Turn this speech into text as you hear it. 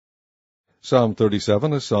Psalm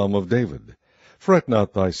 37, a psalm of David. Fret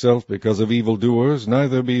not thyself because of evildoers,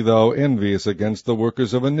 neither be thou envious against the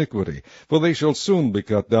workers of iniquity, for they shall soon be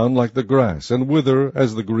cut down like the grass, and wither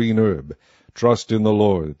as the green herb. Trust in the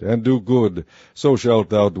Lord, and do good, so shalt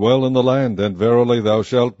thou dwell in the land, and verily thou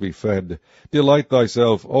shalt be fed. Delight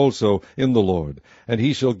thyself also in the Lord, and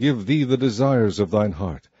he shall give thee the desires of thine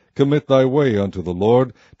heart. Commit thy way unto the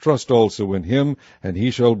Lord, trust also in him, and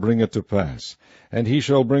he shall bring it to pass. And he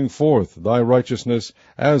shall bring forth thy righteousness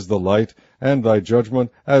as the light, and thy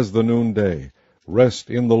judgment as the noonday. Rest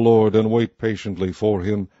in the Lord, and wait patiently for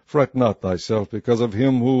him. Fret not thyself because of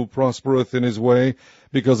him who prospereth in his way,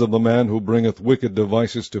 because of the man who bringeth wicked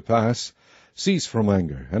devices to pass. Cease from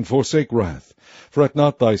anger, and forsake wrath. Fret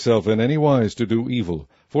not thyself in any wise to do evil,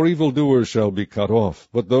 for evildoers shall be cut off,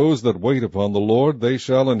 but those that wait upon the Lord, they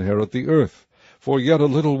shall inherit the earth. For yet a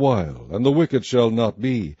little while, and the wicked shall not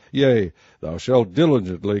be. Yea, thou shalt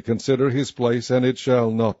diligently consider his place, and it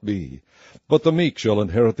shall not be. But the meek shall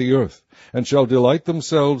inherit the earth, and shall delight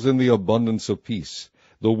themselves in the abundance of peace.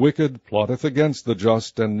 The wicked plotteth against the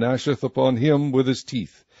just, and gnasheth upon him with his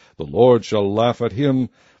teeth. The Lord shall laugh at him,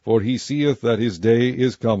 for he seeth that his day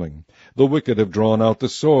is coming. The wicked have drawn out the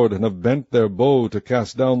sword, and have bent their bow to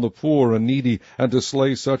cast down the poor and needy, and to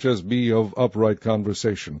slay such as be of upright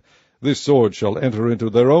conversation. This sword shall enter into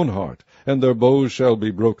their own heart, and their bows shall be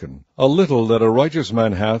broken. A little that a righteous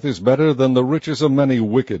man hath is better than the riches of many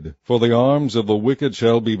wicked. For the arms of the wicked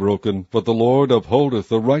shall be broken, but the Lord upholdeth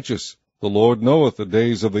the righteous. The Lord knoweth the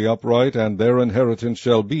days of the upright, and their inheritance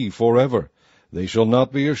shall be forever. They shall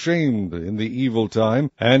not be ashamed in the evil time,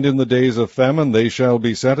 and in the days of famine they shall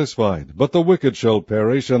be satisfied. But the wicked shall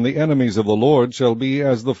perish, and the enemies of the Lord shall be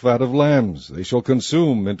as the fat of lambs. They shall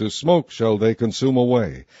consume, into smoke shall they consume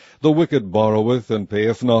away. The wicked borroweth, and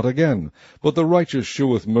payeth not again, but the righteous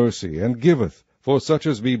sheweth mercy, and giveth. For such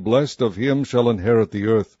as be blessed of him shall inherit the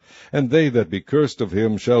earth, and they that be cursed of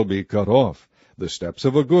him shall be cut off. The steps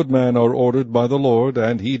of a good man are ordered by the Lord,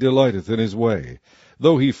 and he delighteth in his way.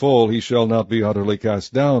 Though he fall, he shall not be utterly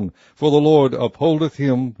cast down, for the Lord upholdeth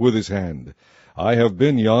him with his hand. I have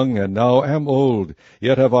been young, and now am old,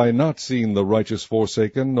 yet have I not seen the righteous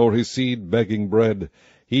forsaken, nor his seed begging bread.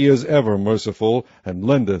 He is ever merciful, and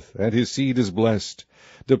lendeth, and his seed is blessed.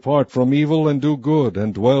 Depart from evil, and do good,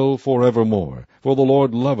 and dwell forevermore. For the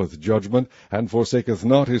Lord loveth judgment, and forsaketh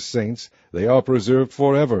not his saints. They are preserved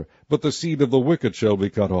forever, but the seed of the wicked shall be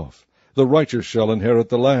cut off. The righteous shall inherit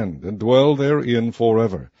the land, and dwell therein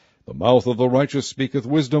forever. The mouth of the righteous speaketh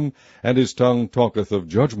wisdom, and his tongue talketh of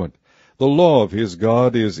judgment. The law of his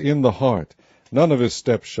God is in the heart. None of his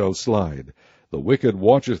steps shall slide. The wicked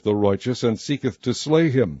watcheth the righteous, and seeketh to slay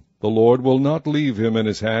him. The Lord will not leave him in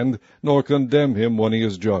his hand, nor condemn him when he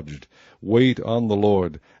is judged. Wait on the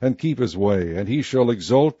Lord, and keep his way, and he shall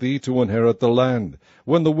exalt thee to inherit the land.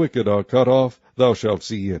 When the wicked are cut off, thou shalt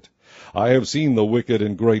see it. I have seen the wicked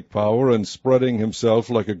in great power, and spreading himself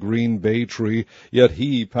like a green bay tree. Yet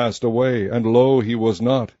he passed away, and lo, he was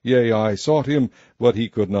not. Yea, I sought him, but he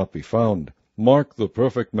could not be found. Mark the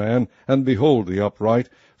perfect man, and behold the upright,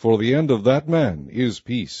 for the end of that man is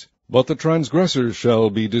peace. But the transgressors shall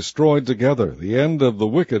be destroyed together, the end of the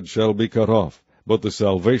wicked shall be cut off. But the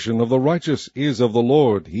salvation of the righteous is of the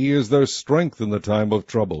Lord. He is their strength in the time of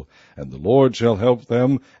trouble. And the Lord shall help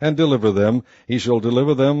them, and deliver them. He shall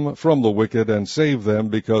deliver them from the wicked, and save them,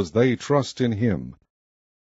 because they trust in him.